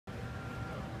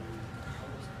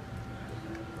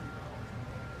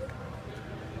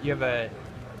You have a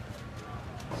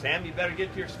Sam, you better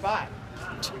get to your spot.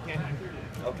 We can't.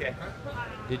 Okay.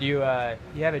 Did you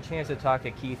you have a chance to talk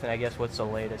to Keith, and I guess what's the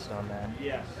latest on that?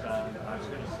 Yes, I was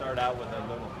going to start out with a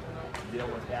little deal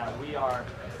with that. We are,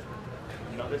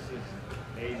 this is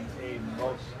a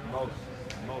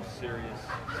most serious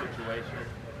situation.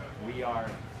 We are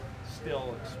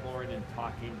still exploring and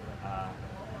talking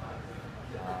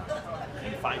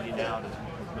and finding out as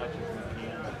much as we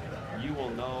can. You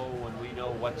will know when we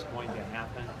know what's going to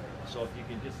happen. So if you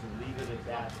can just leave it at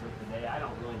that for today. I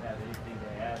don't really have anything to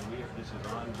add. This is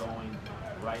ongoing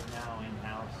right now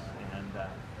in-house, and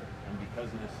because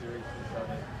of the seriousness of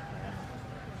it, and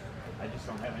I just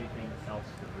don't have anything else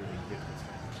to really give you.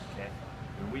 Okay?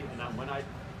 When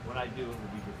I do, it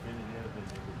will be definitive, and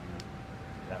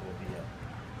that will be it.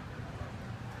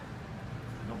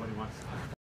 Nobody wants to.